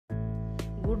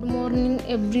Good morning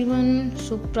everyone,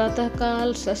 शुभ प्रातः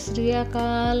काल, सत श्री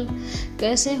अकाल।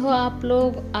 कैसे हो आप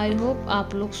लोग? आई होप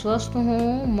आप लोग स्वस्थ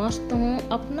हों, मस्त हों,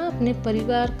 अपना अपने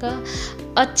परिवार का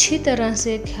अच्छी तरह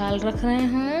से ख्याल रख रहे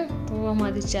हैं। तो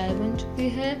हमारी चाय बन चुकी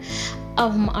है,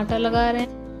 अब हम आटा लगा रहे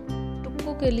हैं।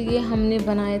 टुक्कू के लिए हमने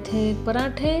बनाए थे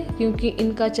पराठे, क्योंकि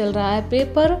इनका चल रहा है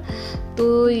पेपर,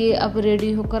 तो ये अब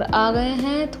रेडी होकर आ गए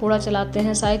हैं। थोड़ा चलाते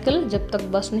हैं साइकिल, जब तक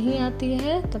बस नहीं आती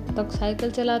है तब तक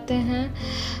साइकिल चलाते हैं,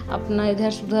 अपना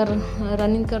इधर उधर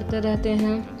रनिंग करते रहते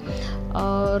हैं।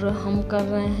 और हम कर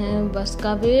रहे हैं बस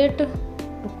का वेट।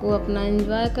 टुक्कू अपना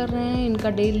एंजॉय कर रहे हैं। इनका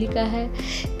डेली का है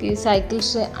कि साइकिल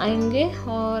से आएंगे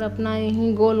और अपना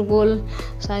यहीं गोल गोल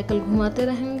साइकिल घुमाते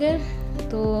रहेंगे।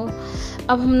 तो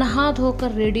अब हम नहा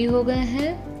धोकर रेडी हो गए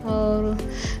हैं और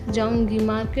जाऊंगी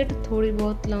मार्केट, थोड़ी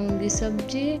बहुत लाऊंगी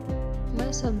सब्जी।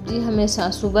 मैं सब्जी हमेशा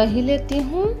सुबह ही लेती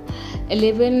हूँ,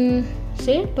 11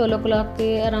 से 12 o'clock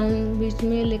के अराउंड बीच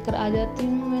में लेकर आ जाती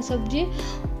हूँ मैं सब्जी।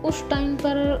 उस टाइम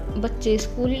पर बच्चे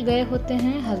स्कूल गए होते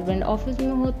हैं, हस्बैंड ऑफिस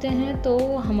में होते हैं, तो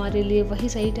हमारे लिए वही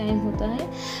सही टाइम होता है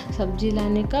सब्जी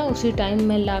लाने का। उसी टाइम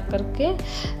मैं ला करके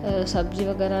सब्जी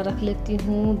वगैरह रख लेती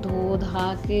हूँ, धो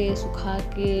धा के सुखा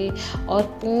के और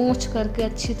पोंछ करके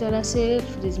अच्छी तरह से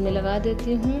फ्रिज में लगा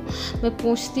देती हूँ। मैं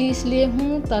पोंछती इसलिए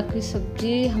हूँ ताकि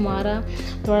सब्जी हमारा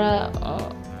थोड़ा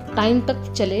टाइम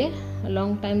तक चले,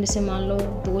 लॉन्ग टाइम, जैसे मान लो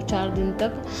 2-4 दिन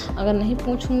तक अगर नहीं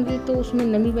पोंछूंगी तो उसमें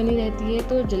नमी बनी रहती है,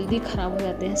 तो जल्दी ख़राब हो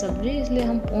जाते हैं सब्ज़ी। इसलिए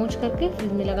हम पोंछ करके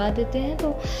फ्रिज में लगा देते हैं,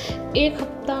 तो 1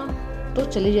 हफ्ता तो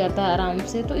चली जाता है आराम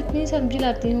से। तो इतनी सब्ज़ी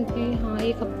लाती हूँ कि हाँ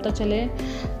 1 हफ्ता चले।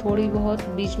 थोड़ी बहुत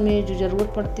बीच में जो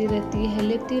ज़रूरत पड़ती रहती है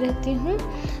लेती रहती हूँ।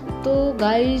 तो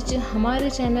गाइज, हमारे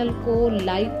चैनल को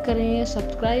लाइक करें,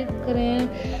 सब्सक्राइब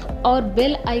करें और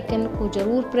बेल आइकन को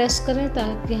ज़रूर प्रेस करें,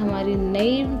 ताकि हमारी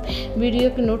नई वीडियो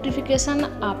की नोटिफिकेशन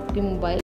आपके मोबाइल